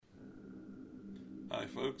Hi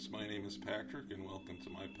folks, my name is Patrick and welcome to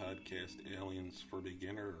my podcast, Aliens for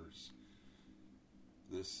Beginners.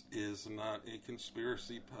 This is not a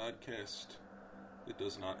conspiracy podcast. It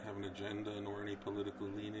does not have an agenda nor any political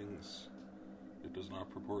leanings. It does not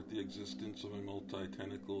purport the existence of a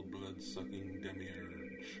multi-tentacled, blood-sucking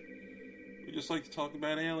demiurge. We just like to talk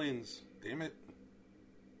about aliens, damn it.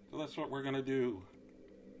 So that's what we're going to do.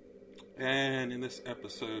 And in this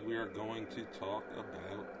episode we are going to talk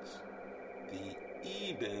about the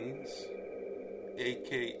EBENS,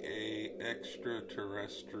 aka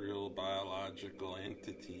extraterrestrial biological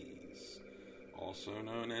entities, also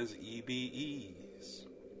known as EBEs.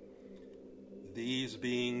 These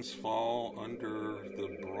beings fall under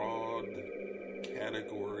the broad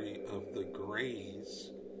category of the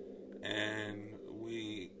Greys, and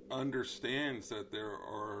we understand that there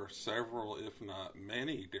are several, if not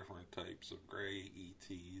many, different types of Grey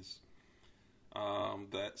ETs.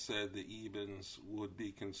 That said, the EBENS would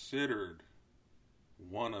be considered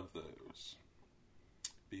one of those.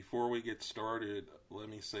 Before we get started, let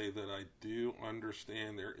me say that I do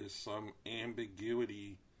understand there is some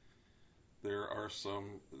ambiguity. There are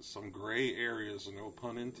some gray areas, no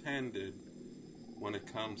pun intended, when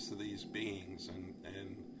it comes to these beings,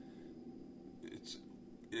 and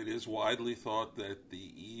it is widely thought that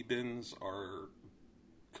the EBENS are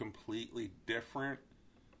completely different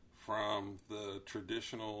from the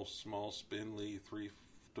traditional small, spindly 3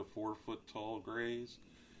 to 4 foot tall Greys,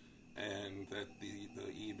 and that the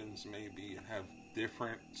EBENS maybe have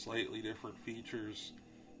slightly different features,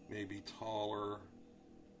 maybe taller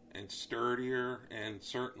and sturdier, and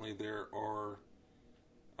certainly there are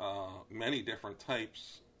many different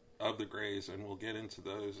types of the Greys, and we'll get into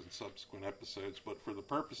those in subsequent episodes. But for the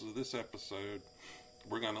purpose of this episode,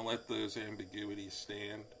 we're going to let those ambiguities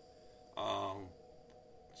stand.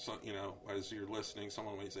 So, as you're listening,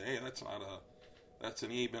 someone may say, hey, that's an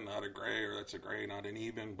EBEN, not a Grey, or that's a Grey, not an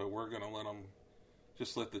EBEN, but we're going to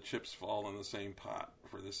let the chips fall in the same pot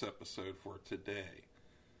for this episode for today.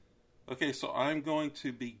 Okay, so I'm going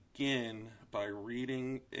to begin by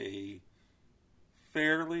reading a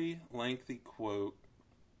fairly lengthy quote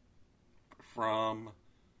from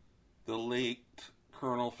the late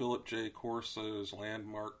Colonel Philip J. Corso's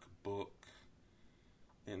landmark book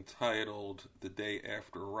entitled The Day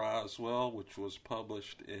After Roswell, which was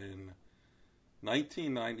published in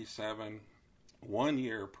 1997, 1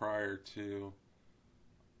 year prior to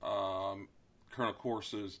Colonel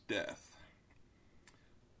Corso's death.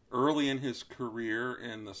 Early in his career,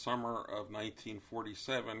 in the summer of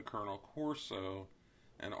 1947, Colonel Corso,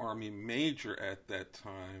 an Army major at that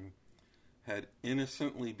time, had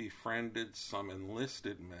innocently befriended some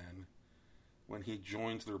enlisted men when he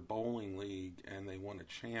joins their bowling league and they won a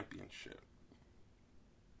championship.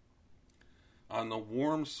 On the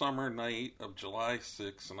warm summer night of July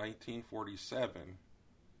 6, 1947,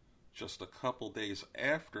 just a couple days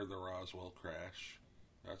after the Roswell crash,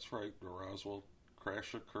 that's right, the Roswell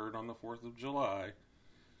crash occurred on the 4th of July,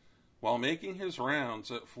 while making his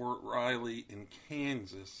rounds at Fort Riley in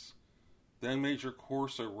Kansas, then Major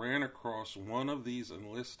Corso ran across one of these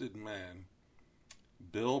enlisted men,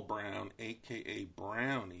 Bill Brown, a.k.a.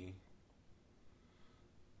 Brownie.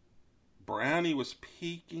 Brownie was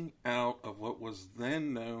peeking out of what was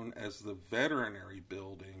then known as the Veterinary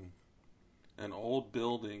Building, an old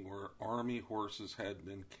building where Army horses had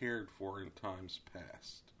been cared for in times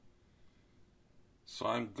past. So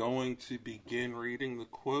I'm going to begin reading the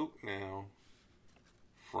quote now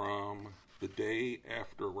from The Day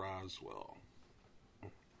After Roswell.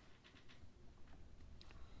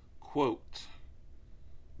 Quote,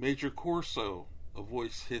 Major Corso, a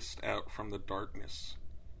voice hissed out from the darkness.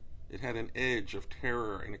 It had an edge of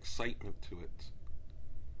terror and excitement to it.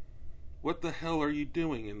 What the hell are you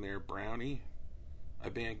doing in there, Brownie? I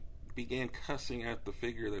began cussing at the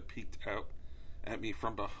figure that peeked out at me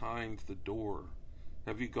from behind the door.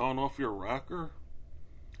 Have you gone off your rocker?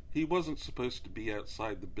 He wasn't supposed to be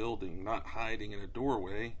outside the building, not hiding in a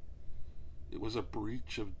doorway. It was a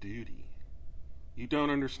breach of duty. You don't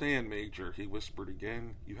understand, Major, he whispered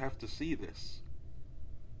again. You have to see this.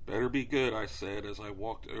 Better be good, I said as I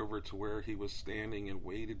walked over to where he was standing and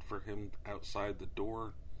waited for him outside the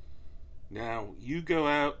door. Now, you go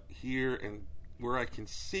out here and where I can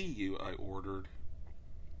see you, I ordered.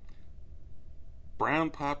 Brown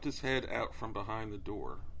popped his head out from behind the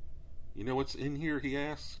door. You know what's in here, he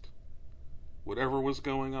asked. Whatever was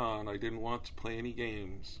going on, I didn't want to play any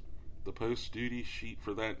games. The post-duty sheet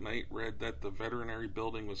for that night read that the veterinary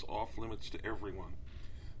building was off limits to everyone.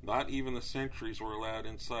 Not even the sentries were allowed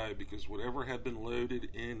inside because whatever had been loaded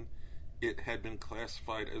in it had been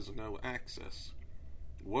classified as no access.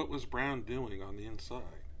 What was Brown doing on the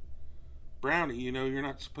inside? "Brownie, you know you're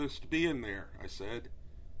not supposed to be in there," I said.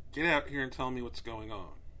 "Get out here and tell me what's going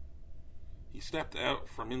on." He stepped out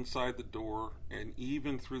from inside the door, and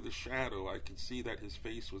even through the shadow I could see that his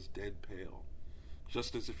face was dead pale,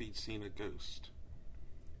 just as if he'd seen a ghost.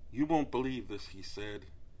 "You won't believe this," he said.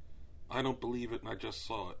 "I don't believe it, and I just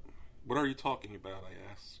saw it." "What are you talking about?"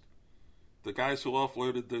 I asked. "The guys who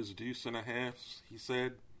offloaded those deuce and a halves," he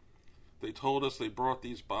said. "They told us they brought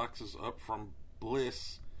these boxes up from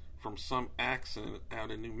Bliss from some accident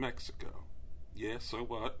out in New Mexico." "Yeah, so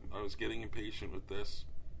what?" I was getting impatient with this.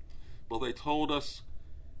 "Well, they told us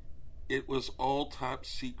it was all top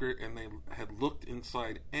secret and they had looked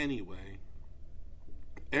inside anyway.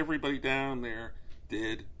 Everybody down there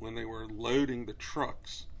did when they were loading the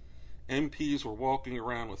trucks. MPs were walking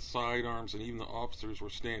around with sidearms and even the officers were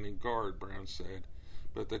standing guard," Brown said.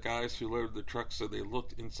 "But the guys who loaded the trucks said they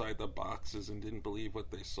looked inside the boxes and didn't believe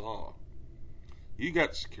what they saw." "You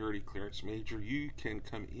got security clearance, Major. You can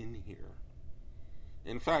come in here."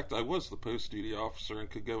 In fact, I was the post-duty officer and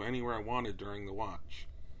could go anywhere I wanted during the watch.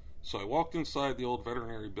 So I walked inside the old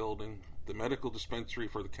veterinary building, the medical dispensary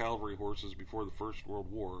for the cavalry horses before the First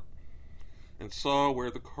World War, and saw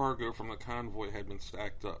where the cargo from the convoy had been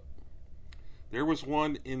stacked up. There was no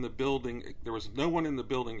one in the building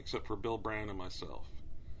except for Bill Brown and myself.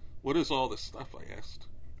 "What is all this stuff?" I asked.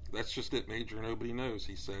 "That's just it, Major. Nobody knows,"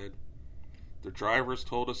 he said. "The drivers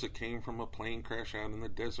told us it came from a plane crash out in the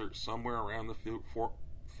desert somewhere around the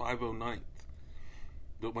 509th.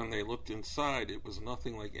 But when they looked inside, it was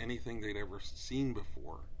nothing like anything they'd ever seen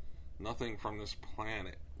before. Nothing from this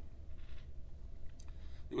planet."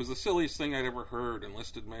 It was the silliest thing I'd ever heard.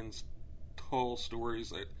 Enlisted men's tall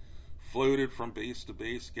stories that floated from base to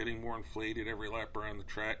base, getting more inflated every lap around the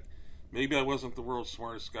track. Maybe I wasn't the world's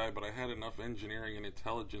smartest guy, but I had enough engineering and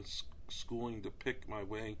intelligence schooling to pick my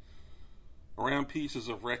way around pieces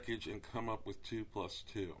of wreckage and come up with 2 +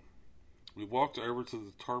 2. We walked over to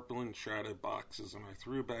the tarpaulin shrouded boxes and I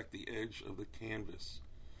threw back the edge of the canvas.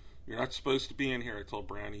 "You're not supposed to be in here," I told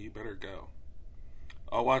Brownie. "You better go."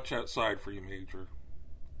 "I'll watch outside for you, Major."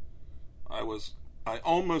 I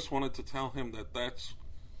almost wanted to tell him that that's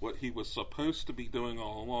what he was supposed to be doing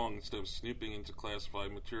all along instead of snooping into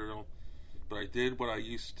classified material, but I did what I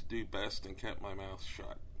used to do best and kept my mouth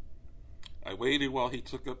shut. I waited while he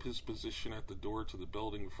took up his position at the door to the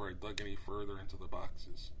building before I dug any further into the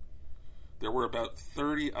boxes. There were about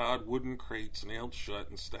 30-odd wooden crates nailed shut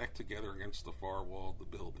and stacked together against the far wall of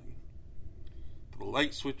the building. The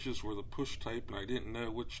light switches were the push type, and I didn't know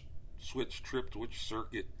which switch tripped which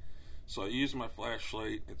circuit, so I used my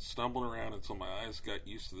flashlight and stumbled around until my eyes got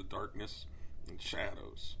used to the darkness and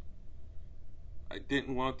shadows. I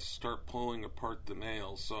didn't want to start pulling apart the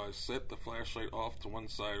nails, so I set the flashlight off to one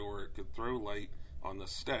side where it could throw light on the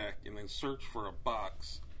stack and then searched for a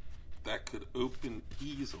box that could open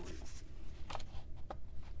easily.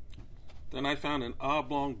 Then I found an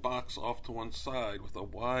oblong box off to one side with a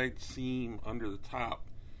wide seam under the top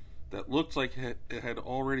that looked like it had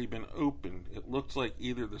already been opened. It looked like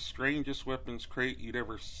either the strangest weapons crate you'd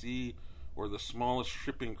ever see or the smallest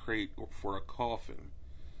shipping crate for a coffin.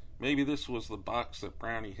 Maybe this was the box that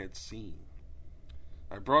Brownie had seen.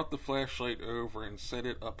 I brought the flashlight over and set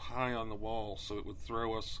it up high on the wall so it would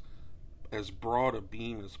throw us as broad a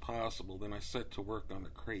beam as possible. Then I set to work on the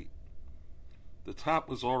crate. The top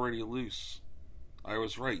was already loose. I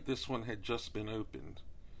was right, this one had just been opened.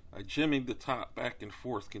 I jimmied the top back and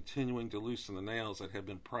forth, continuing to loosen the nails that had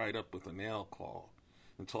been pried up with a nail claw,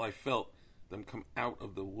 until I felt them come out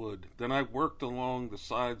of the wood. Then I worked along the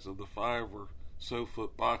sides of the 5 or so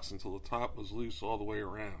foot box until the top was loose all the way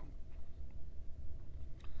around.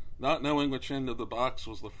 Not knowing which end of the box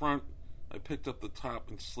was the front, I picked up the top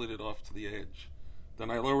and slid it off to the edge. Then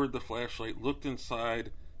I lowered the flashlight, looked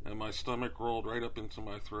inside, and my stomach rolled right up into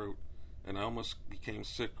my throat, and I almost became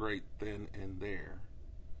sick right then and there.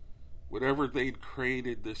 Whatever they'd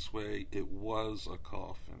created this way, it was a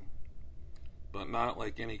coffin, but not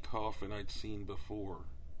like any coffin I'd seen before.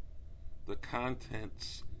 The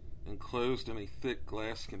contents, enclosed in a thick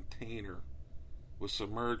glass container, was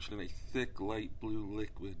submerged in a thick light blue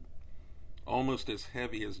liquid, almost as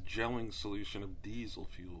heavy as gelling solution of diesel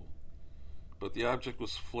fuel. But the object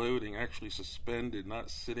was floating, actually suspended,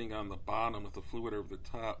 not sitting on the bottom with the fluid over the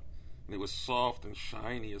top, and it was soft and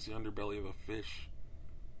shiny as the underbelly of a fish.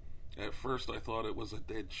 At first I thought it was a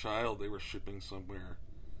dead child they were shipping somewhere,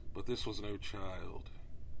 but this was no child.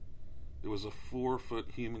 It was a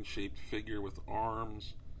 4-foot human-shaped figure with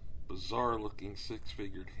arms, bizarre-looking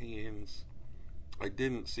 6-figured hands. I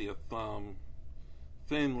didn't see a thumb.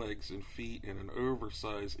 thin legs and feet, and an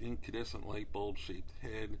oversized incandescent light bulb-shaped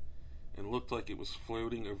head, and looked like it was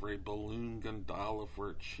floating over a balloon gondola for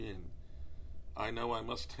a chin. I know I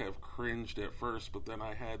must have cringed at first, but then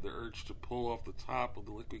I had the urge to pull off the top of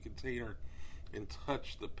the liquid container and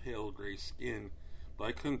touch the pale gray skin, but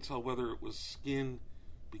I couldn't tell whether it was skin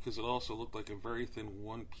because it also looked like a very thin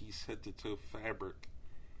one-piece head-to-toe fabric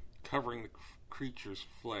covering the creature's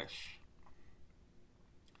flesh.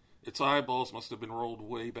 Its eyeballs must have been rolled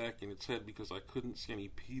way back in its head because I couldn't see any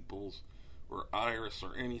pupils or iris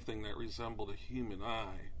or anything that resembled a human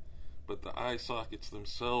eye, but the eye sockets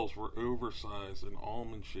themselves were oversized and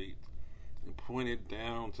almond-shaped and pointed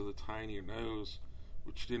down to the tinier nose,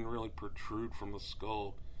 which didn't really protrude from the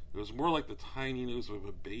skull. It was more like the tiny nose of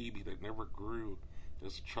a baby that never grew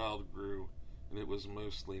as a child grew, and it was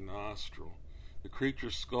mostly nostril. The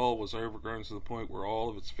creature's skull was overgrown to the point where all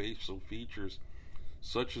of its facial features,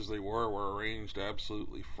 such as they were arranged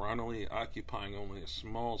absolutely frontally, occupying only a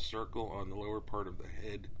small circle on the lower part of the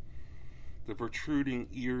head. The protruding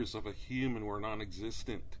ears of a human were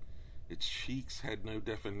non-existent. Its cheeks had no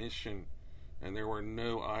definition, and there were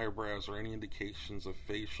no eyebrows or any indications of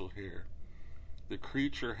facial hair. The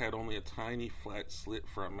creature had only a tiny flat slit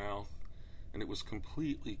front mouth, and it was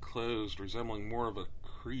completely closed, resembling more of a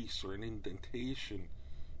crease or an indentation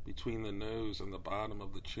between the nose and the bottom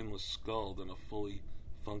of the chinless skull than a fully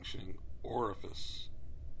functioning orifice.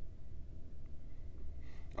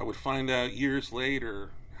 I would find out years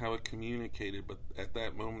later how it communicated, but at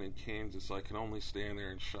that moment in Kansas, I could only stand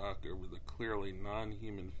there in shock over the clearly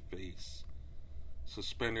non-human face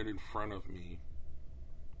suspended in front of me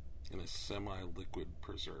in a semi-liquid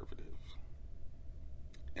preservative.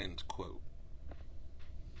 End quote.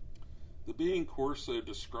 The being Corso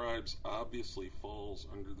describes obviously falls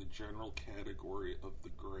under the general category of the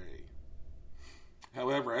gray.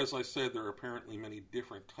 However, as I said, there are apparently many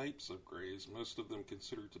different types of grays, most of them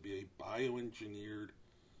considered to be a bioengineered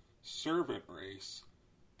servant race,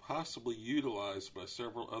 possibly utilized by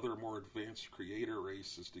several other more advanced creator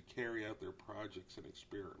races to carry out their projects and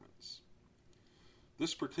experiments.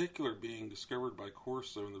 This particular being, discovered by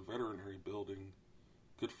Corso in the veterinary building,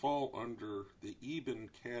 could fall under the EBEN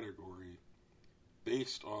category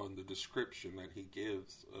based on the description that he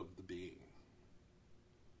gives of the being.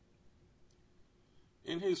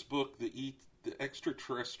 In his book, The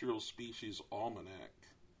Extraterrestrial Species Almanac,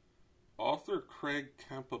 author Craig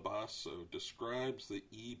Campobasso describes the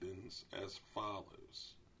EBENs as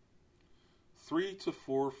follows: 3 to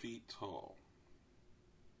 4 feet tall.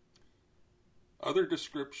 Other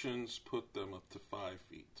descriptions put them up to 5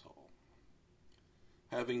 feet tall.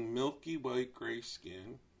 Having milky white gray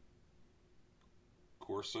skin,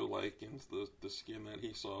 Corso likens the skin that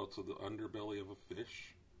he saw to the underbelly of a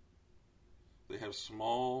fish. They have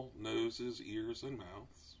small noses, ears, and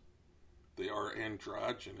mouths. They are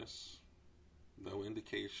androgynous, no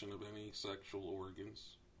indication of any sexual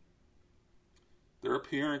organs. Their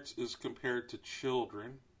appearance is compared to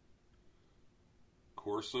children.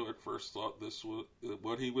 Corso at first thought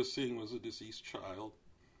what he was seeing was a deceased child,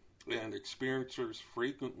 and experiencers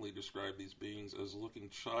frequently describe these beings as looking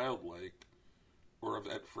childlike or of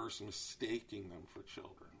at first mistaking them for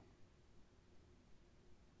children.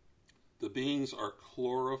 The beings are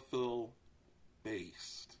chlorophyll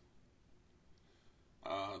based.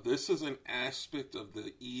 This is an aspect of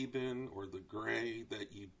the EBEN or the gray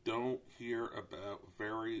that you don't hear about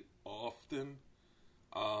very often.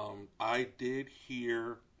 I did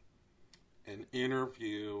hear an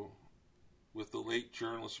interview with the late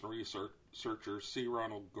journalist and researcher C.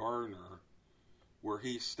 Ronald Garner, where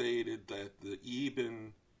he stated that the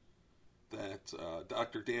EBEN that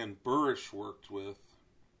Dr. Dan Burrish worked with,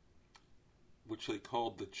 which they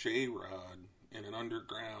called the J-Rod, in an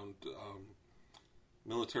underground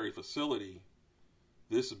military facility,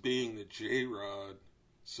 this being the J-Rod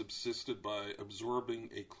subsisted by absorbing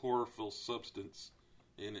a chlorophyll substance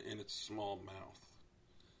in its small mouth.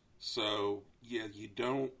 So, yeah, you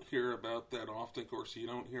don't hear about that often. Of course, you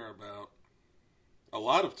don't hear about a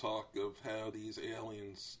lot of talk of how these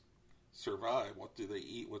aliens survive. What do they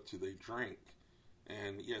eat? What do they drink?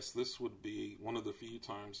 And yes, this would be one of the few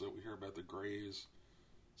times that we hear about the Greys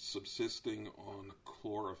subsisting on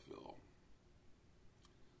chlorophyll.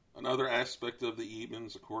 Another aspect of the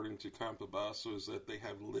EBENs, according to Campobasso, is that they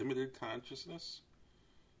have limited consciousness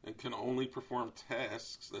and can only perform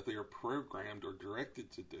tasks that they are programmed or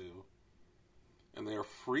directed to do, and they are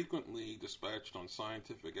frequently dispatched on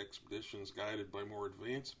scientific expeditions guided by more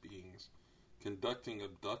advanced beings, conducting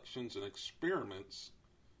abductions and experiments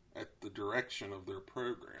at the direction of their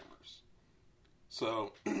programmers.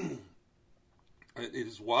 So, it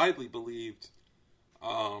is widely believed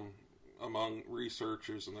among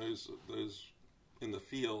researchers and those in the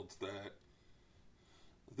field that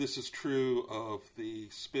this is true of the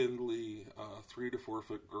spindly 3 to 4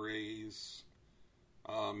 foot grays.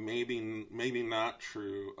 Maybe not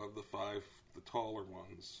true of the taller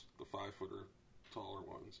ones, the 5-footer taller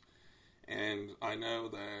ones. And I know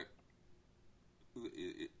that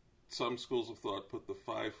some schools of thought put the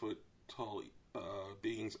 5-foot tall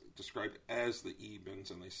beings described as the EBENS,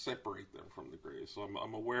 and they separate them from the grays. So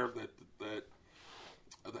I'm aware of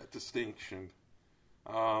that distinction.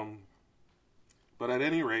 But at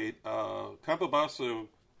any rate, Campobasso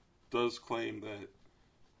does claim that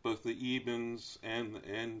both the EBENS and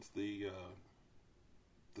the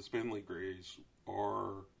spindly grays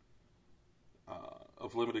are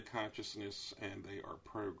of limited consciousness, and they are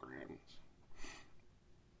programmed.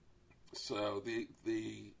 So the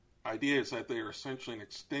idea is that they are essentially an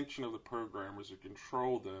extension of the programmers who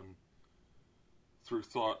control them through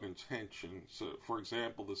thought and intention. So, for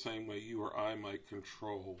example, the same way you or I might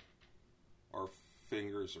control our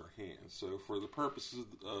fingers or hands. So, for the purposes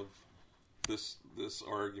of this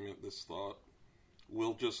argument, this thought,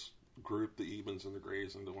 we'll just group the EBENS and the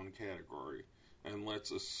grays into one category, and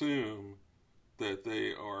let's assume that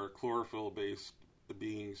they are chlorophyll-based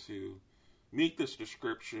beings who meet this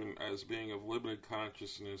description as being of limited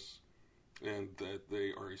consciousness, and that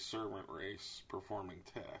they are a servant race performing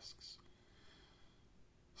tasks.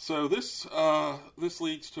 So this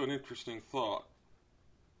leads to an interesting thought.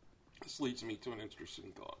 This leads me to an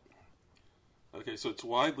interesting thought. Okay, so it's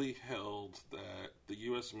widely held that the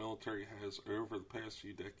U.S. military has, over the past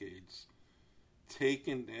few decades,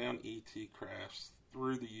 taken down ET crafts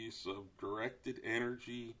through the use of directed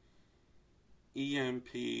energy, EMP,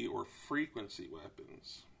 or frequency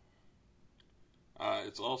weapons.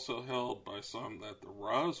 It's also held by some that the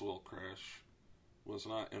Roswell crash was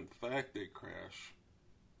not in fact a crash,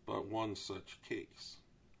 but one such case.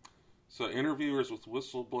 So interviewers with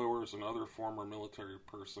whistleblowers and other former military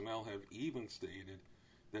personnel have even stated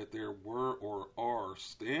that there were or are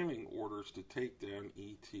standing orders to take down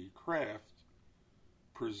ET craft,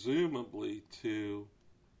 presumably to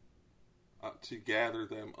gather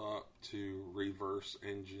them up to reverse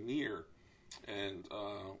engineer. And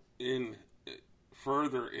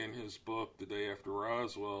further in his book, The Day After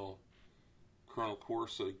Roswell, Col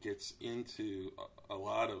Corso gets into a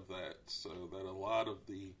lot of that, so that a lot of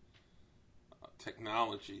the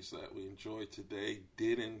technologies that we enjoy today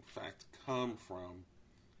did in fact come from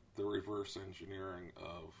the reverse engineering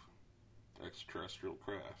of extraterrestrial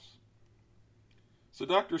crafts. So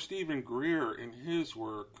Dr. Stephen Greer, in his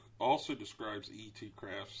work, also describes ET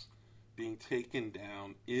crafts being taken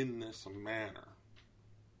down in this manner.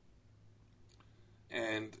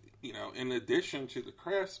 And, in addition to the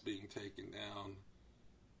crafts being taken down,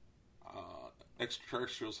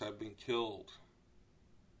 extraterrestrials have been killed.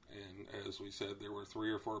 And as we said, there were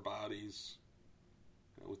 3 or 4 bodies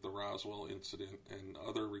with the Roswell incident and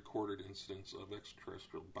other recorded incidents of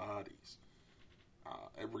extraterrestrial bodies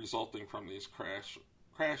resulting from these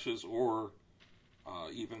crashes or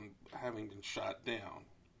even having been shot down.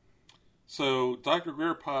 So Dr.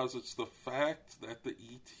 Greer posits the fact that the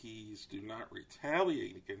ETs do not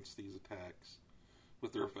retaliate against these attacks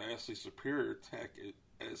with their vastly superior tech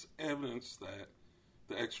as evidence that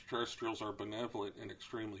the extraterrestrials are benevolent and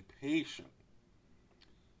extremely patient.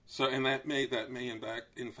 So, and that may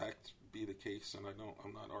in fact be the case, and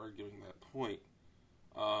I'm not arguing that point.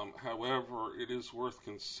 However, it is worth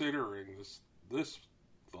considering this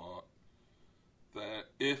thought that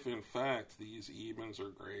if in fact these EBENS or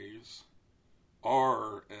grays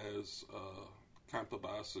are, as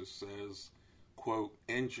Campobasso says, quote,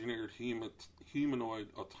 engineered humanoid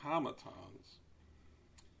automatons,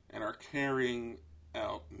 and are carrying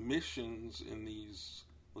out missions in these,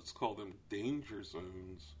 let's call them danger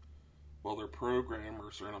zones, while their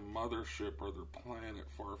programmers are in a mothership or their planet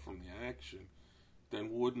far from the action, then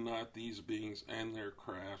would not these beings and their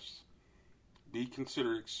crafts be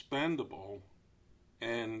considered expendable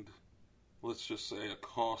and, let's just say, a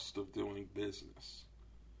cost of doing business?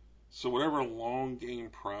 So whatever long game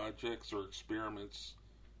projects or experiments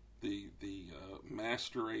the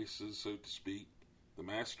master races, so to speak, the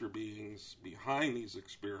master beings behind these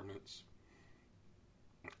experiments,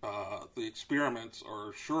 the experiments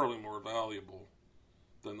are surely more valuable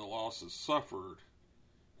than the losses suffered,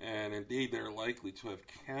 and indeed they're likely to have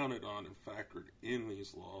counted on and factored in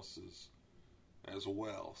these losses as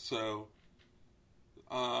well. So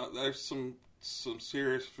there's some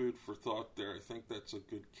serious food for thought there. I think that's a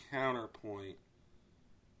good counterpoint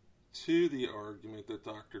to the argument that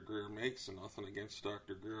Dr. Greer makes, and nothing against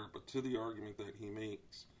Dr. Greer, but to the argument that he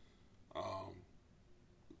makes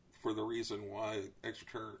for the reason why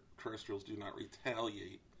extraterrestrials do not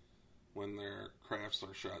retaliate when their crafts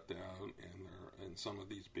are shot down and some of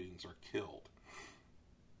these beings are killed.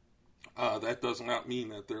 That does not mean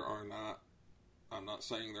that there are not, I'm not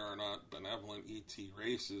saying there are not benevolent ET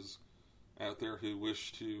races out there who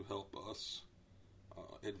wish to help us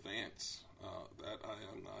advance.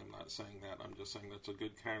 I'm not saying that. I'm just saying that's a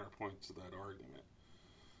good counterpoint to that argument.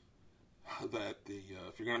 That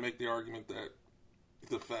if you're going to make the argument that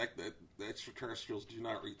the fact that the extraterrestrials do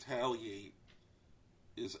not retaliate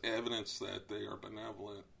is evidence that they are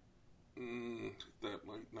benevolent, that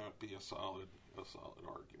might not be a solid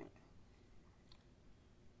argument.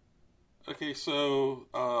 Okay, so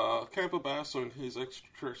Campo Basso in his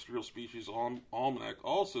Extraterrestrial Species Almanac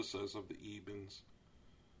also says of the EBENS,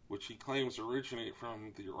 which he claims originate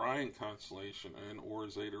from the Orion constellation and or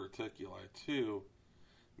Zeta Reticuli 2,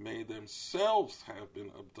 may themselves have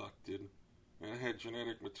been abducted and had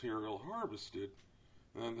genetic material harvested,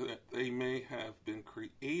 and that they may have been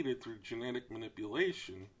created through genetic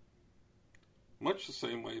manipulation, much the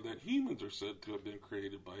same way that humans are said to have been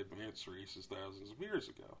created by advanced races thousands of years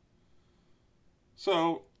ago.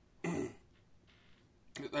 So,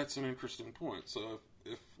 that's an interesting point. So,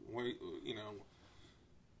 if we,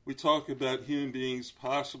 we talk about human beings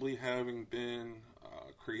possibly having been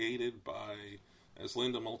created by, as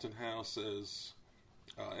Linda Moulton Howe says,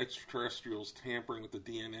 extraterrestrials tampering with the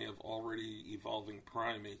DNA of already evolving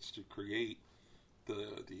primates to create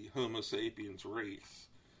the Homo sapiens race.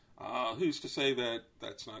 Who's to say that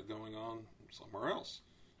that's not going on somewhere else?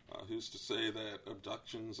 Who's to say that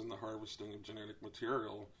abductions and the harvesting of genetic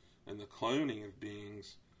material and the cloning of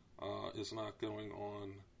beings is not going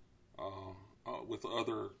on with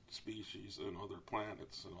other species and other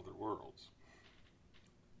planets and other worlds?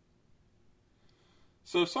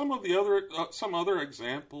 So some other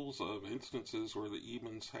examples of instances where the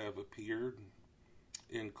EBENS have appeared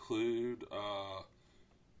include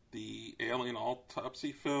the alien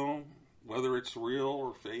autopsy film. Whether it's real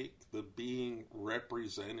or fake, the being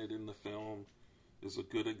represented in the film is a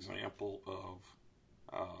good example of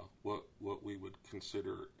what we would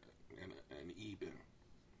consider an EBEN.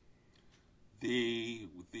 The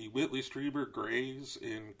Whitley Strieber Greys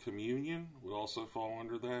in Communion would also fall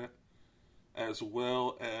under that, as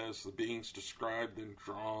well as the beings described and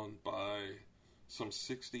drawn by some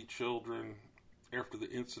 60 children after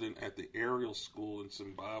the incident at the Ariel School in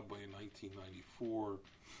Zimbabwe in 1994,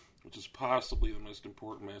 which is possibly the most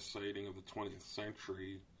important mass sighting of the 20th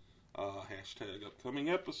century. Hashtag upcoming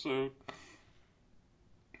episode.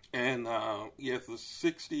 And the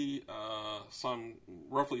 60,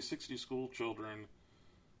 roughly 60 school children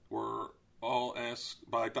were all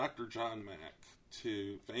asked by Dr. John Mack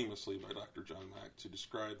famously by Dr. John Mack, to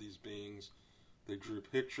describe these beings. They drew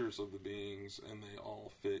pictures of the beings, and they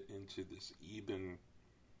all fit into this EBEN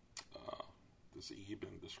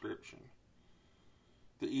description.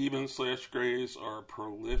 The EBEN/Greys are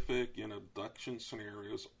prolific in abduction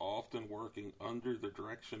scenarios, often working under the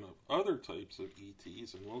direction of other types of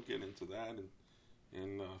ETs, and we'll get into that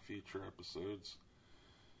in future episodes.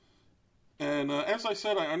 And as I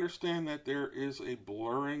said, I understand that there is a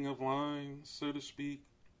blurring of lines, so to speak,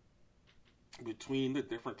 between the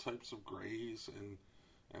different types of Greys, and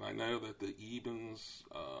I know that the EBENS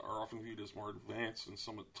are often viewed as more advanced and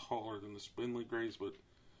somewhat taller than the spindly Greys, but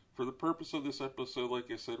for the purpose of this episode, like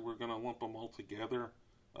I said, we're going to lump them all together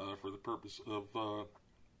for the purpose of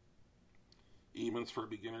EBENS for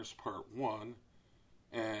Beginners Part 1,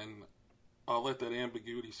 and I'll let that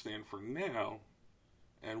ambiguity stand for now,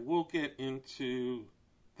 and we'll get into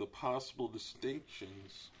the possible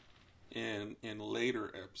distinctions in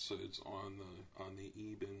later episodes on the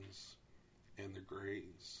EBENS and the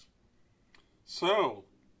Greys. So,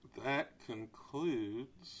 that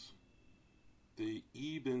concludes the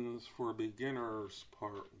EBENS for Beginners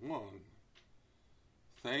Part 1.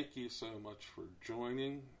 Thank you so much for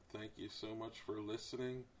joining. Thank you so much for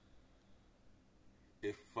listening.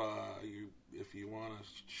 If you want to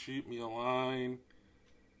shoot me a line,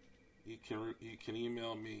 you can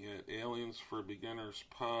email me at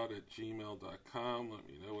aliensforbeginnerspod@gmail.com. Let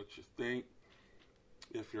me know what you think.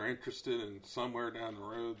 If you're interested in somewhere down the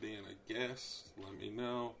road being a guest, let me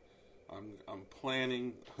know. I'm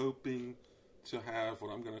hoping to have what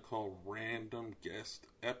I'm going to call random guest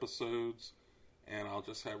episodes, and I'll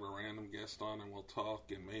just have a random guest on and we'll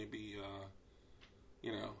talk, and maybe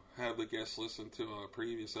have the guest listen to a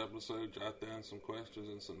previous episode, jot down some questions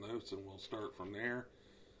and some notes, and we'll start from there.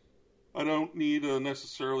 I don't need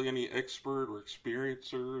necessarily any expert or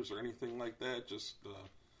experiencers or anything like that, just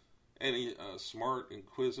any smart,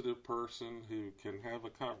 inquisitive person who can have a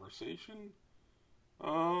conversation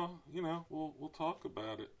we'll talk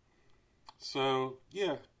about it. So,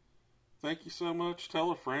 yeah, thank you so much.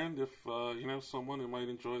 Tell a friend if, someone who might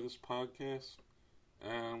enjoy this podcast.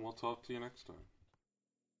 And we'll talk to you next time.